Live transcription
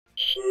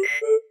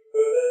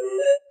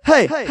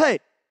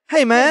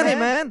Hey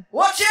man,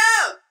 Watch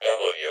out!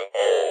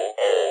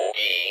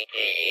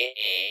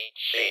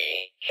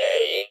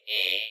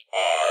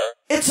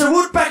 Woodpecker. It's a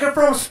woodpecker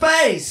from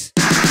space!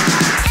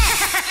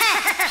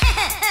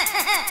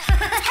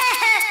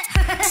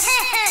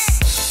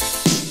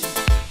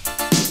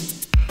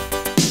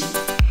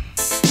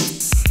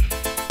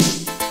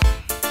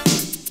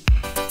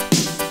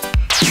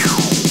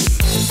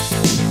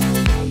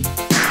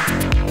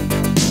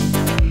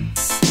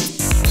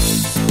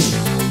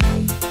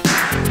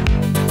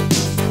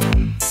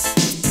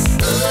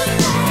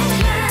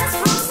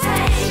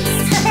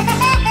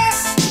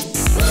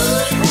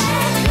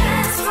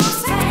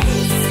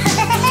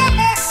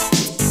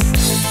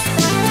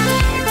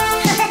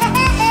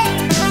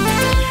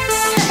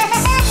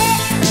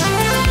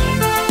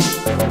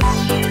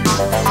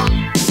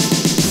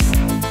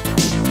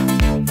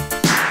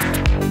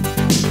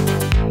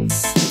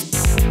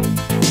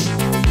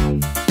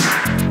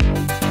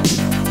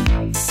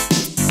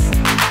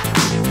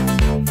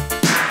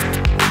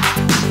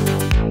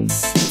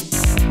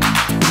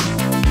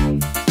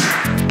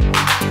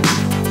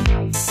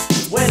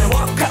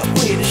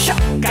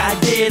 I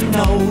didn't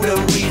know the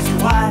reason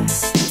why.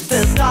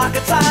 Still dark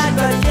inside,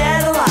 but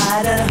yet a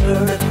light. I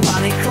heard a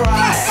funny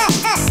cry.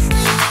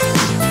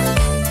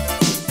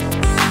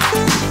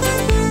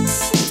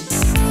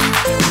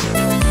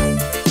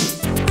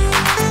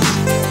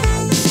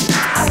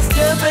 I was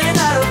jumping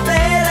out of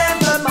bed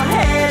and put my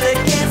head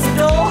against the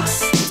door.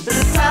 By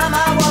the time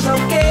I was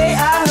okay, I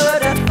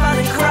heard a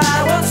funny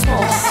cry once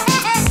more.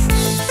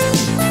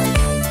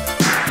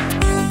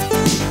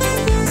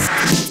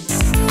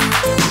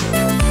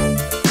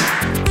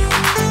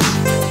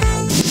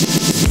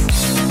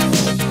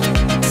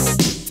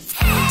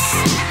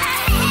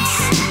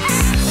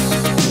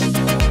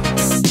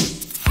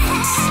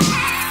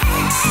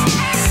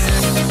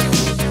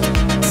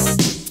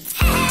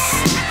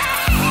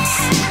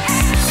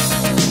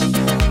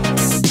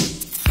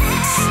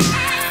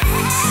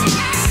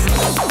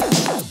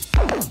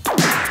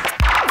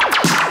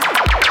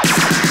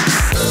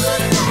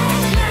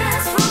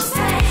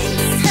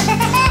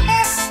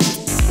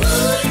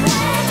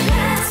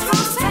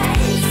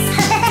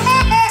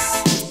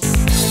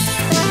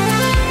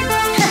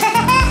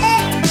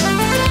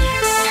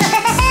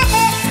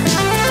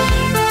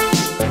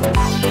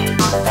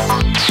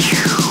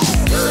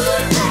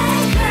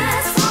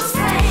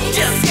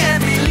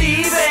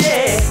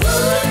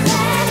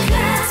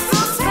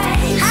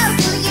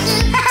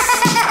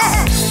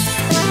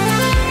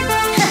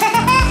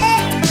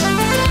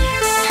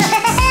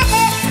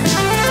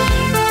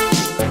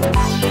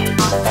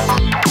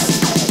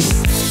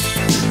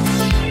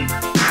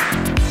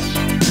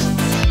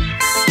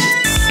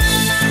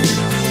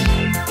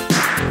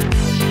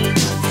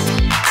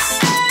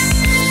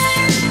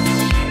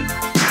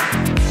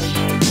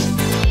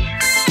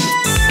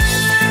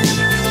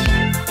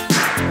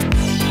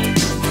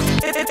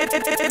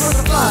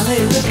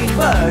 Looking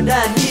bird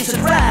and he should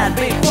ride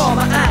before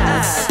my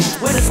eyes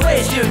with his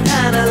waist, you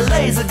kind of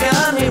laser gun.